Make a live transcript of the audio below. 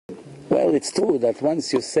Well, it's true that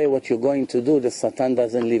once you say what you're going to do, the Satan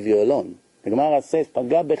doesn't leave you alone. The Gemara says,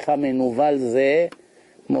 "Paga becha menuval ze,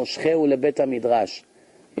 moshcheu lebet midrash."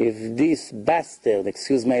 If this bastard,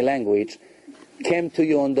 excuse my language, came to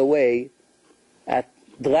you on the way,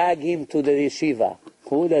 drag him to the yeshiva.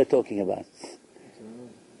 Who they're talking about?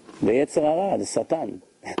 The Yetzer Hara, the Satan.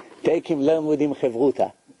 Take him, learn with him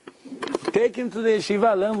chevruta. Take him to the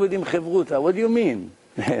yeshiva, learn with him chevruta. What do you mean?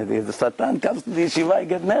 The Satan comes to the yeshiva, I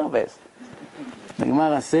get nervous. The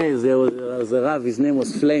Gemara says there was a Rav, his name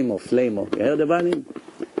was Flamo. You heard about him?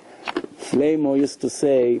 Flamo used to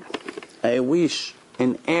say, I wish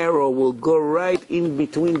an arrow will go right in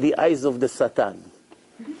between the eyes of the Satan.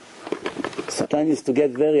 Satan used to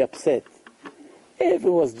get very upset. If it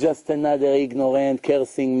was just another ignorant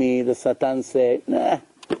cursing me, the Satan said, nah,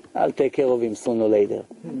 I'll take care of him sooner or later.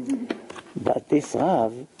 But this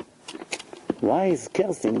Rav, why is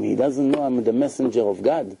cursing me? He doesn't know I'm the messenger of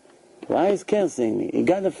God. Why is cursing me? He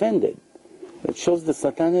got offended. It shows the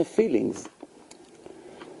Satan have feelings.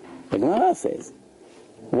 The Gemara says,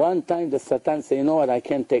 one time the Satan said, you know what, I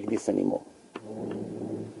can't take this anymore.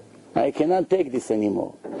 I cannot take this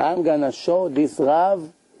anymore. I'm going to show this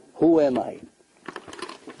Rav, who am I?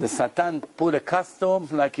 The Satan put a costume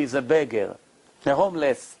like he's a beggar, a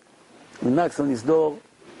homeless. He knocks on his door.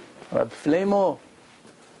 Rab Flamo,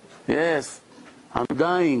 yes, I'm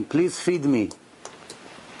dying, please feed me.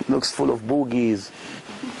 Looks full of boogies,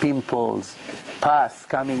 pimples, pus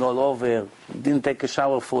coming all over. Didn't take a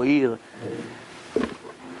shower for a year.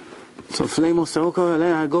 So Flamo said,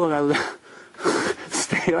 okay, I'll go, I'll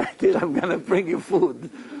stay right here, I'm going to bring you food.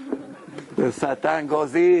 The Satan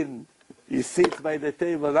goes in, he sits by the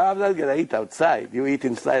table. I'm not going to eat outside. You eat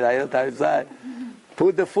inside, I eat outside.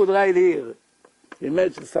 Put the food right here.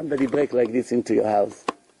 Imagine somebody break like this into your house.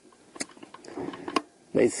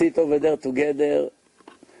 They sit over there together.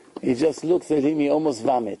 He just looks at him, he almost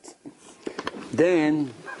vomits.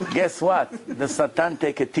 Then, guess what? The Satan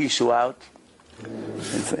take a tissue out.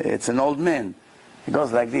 It's an old man. He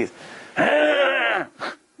goes like this.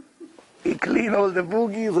 He clean all the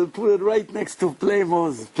boogies and put it right next to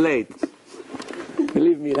Flamo's plate.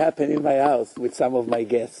 Believe me, it happened in my house with some of my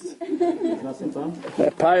guests.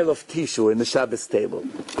 A pile of tissue in the Shabbos table.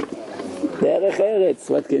 Derech Eretz,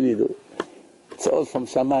 what can you do? It's all from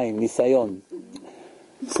Shamayim, Nisayon.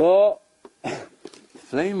 So,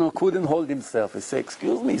 Flamo couldn't hold himself. He said,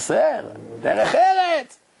 excuse me, sir, Derech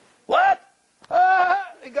Eretz! What?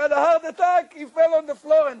 He got a heart attack, he fell on the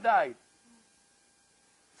floor and died.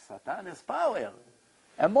 Satan has power.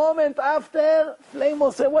 A moment after,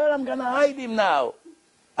 Flamo said, well, I'm going to hide him now.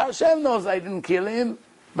 Hashem knows I didn't kill him,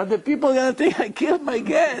 but the people are going to think I killed my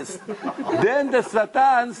guest. Then the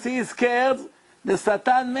Satan sees scared. The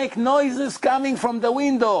Satan make noises coming from the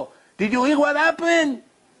window. Did you hear what happened?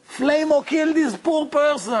 Flamo killed this poor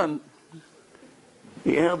person.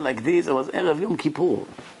 He heard like this. It was Erev Yom Kippur.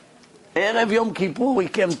 Erev Yom Kippur, he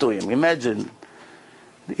came to him. Imagine.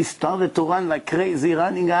 He started to run like crazy,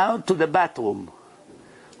 running out to the bathroom.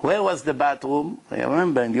 Where was the bathroom? I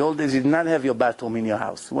remember in the old days you did not have your bathroom in your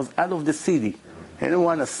house. It was out of the city. They didn't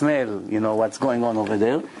want to smell, what's going on over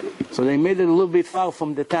there. So they made it a little bit far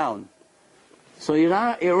from the town. So he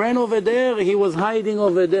ran over there, he was hiding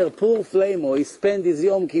over there. Poor Flamo, he spent his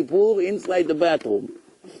Yom Kippur inside the bathroom.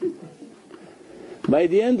 By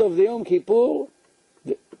the end of the Yom Kippur,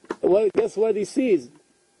 well, guess what he sees?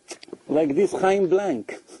 Like this Chaim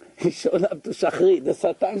Blank. He showed up to Shachrit. The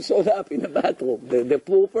Satan showed up in the bathroom. The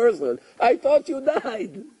poor person. I thought you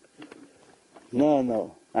died.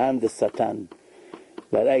 No, I'm the Satan.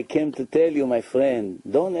 But I came to tell you, my friend,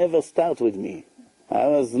 don't ever start with me. I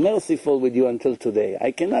was merciful with you until today.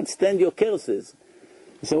 I cannot stand your curses.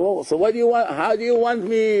 So what do you want? How do you want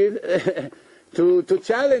me to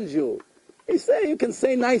challenge you? He said, you can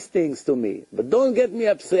say nice things to me, but don't get me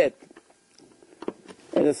upset.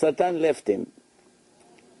 And the Satan left him.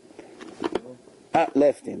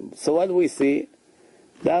 So what do we see?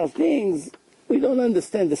 There are things we don't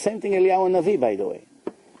understand. The same thing Eliyahu Navi, by the way.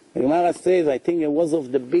 The Gemara says, I think it was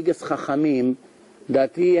of the biggest Chachamim,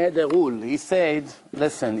 that he had a rule. He said,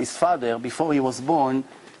 listen, his father, before he was born,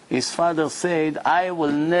 his father said, I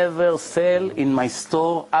will never sell in my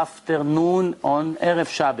store after noon on Erev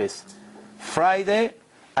Shabbos. Friday,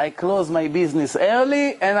 I close my business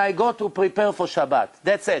early and I go to prepare for Shabbat.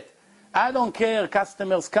 That's it. I don't care,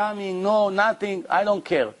 customers coming, no, nothing, I don't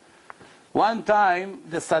care. One time,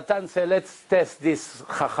 the Satan said, let's test this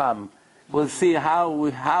Chacham. We'll see how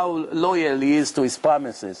loyal he is to his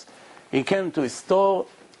promises. He came to his store,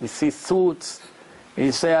 he sees suits.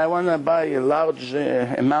 He said, I want to buy a large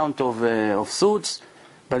amount of suits,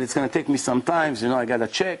 but it's going to take me some time, I got to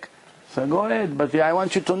check. So go ahead, but I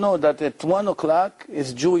want you to know that at 1 o'clock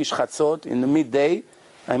is Jewish Chatzot in the midday.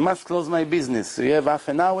 I must close my business. So you have half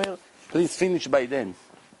an hour, please finish by then.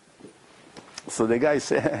 So the guy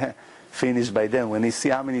said, finish by then. When he see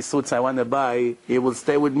how many suits I want to buy, he will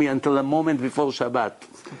stay with me until a moment before Shabbat.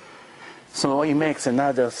 So he makes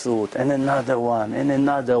another suit, and another one, and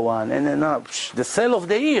another one, and another. The sale of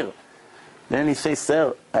the year. Then he says,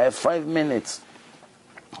 sir, I have 5 minutes.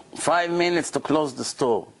 5 minutes to close the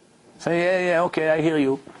store. Say, yeah, okay, I hear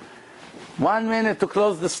you. 1 minute to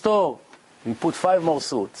close the store. We put 5 more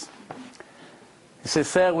suits. He says,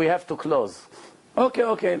 sir, we have to close.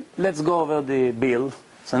 Okay, let's go over the bill.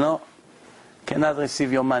 So no, cannot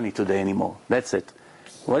receive your money today anymore. That's it.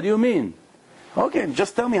 What do you mean? Okay,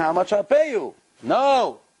 just tell me how much I'll pay you.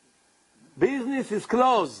 No, business is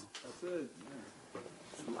closed.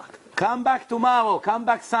 Come back tomorrow, come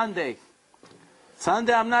back Sunday.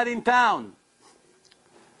 Sunday I'm not in town.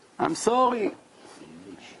 I'm sorry.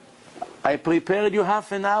 I prepared you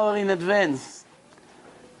half an hour in advance.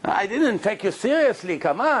 I didn't take you seriously,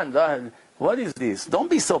 come on. What is this? Don't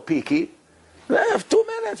be so picky. I have 2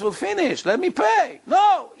 minutes, we'll finish. Let me pay.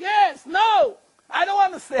 No, yes, no. I don't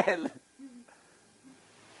want to sell.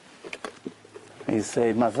 He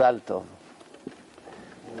said, Mazal Tov.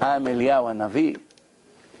 I'm Eliyahu Hanavi,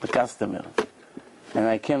 the customer. And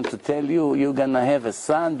I came to tell you, you're going to have a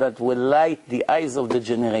son that will light the eyes of the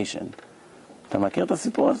generation. אתה מכיר את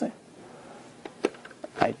הסיפור הזה?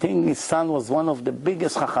 I think his son was one of the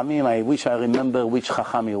biggest Chachamim. I wish I remember which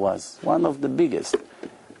Chacham he was. One of the biggest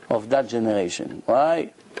of that generation.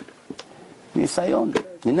 Why? Nisayon.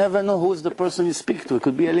 You never know who's the person you speak to. It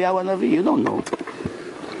could be Eliyahu Hanavi. You don't know.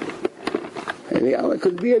 Eliyahu, it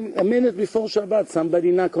could be a minute before Shabbat.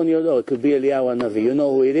 Somebody knock on your door. It could be Eliyahu Hanavi. You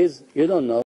know who it is? You don't know.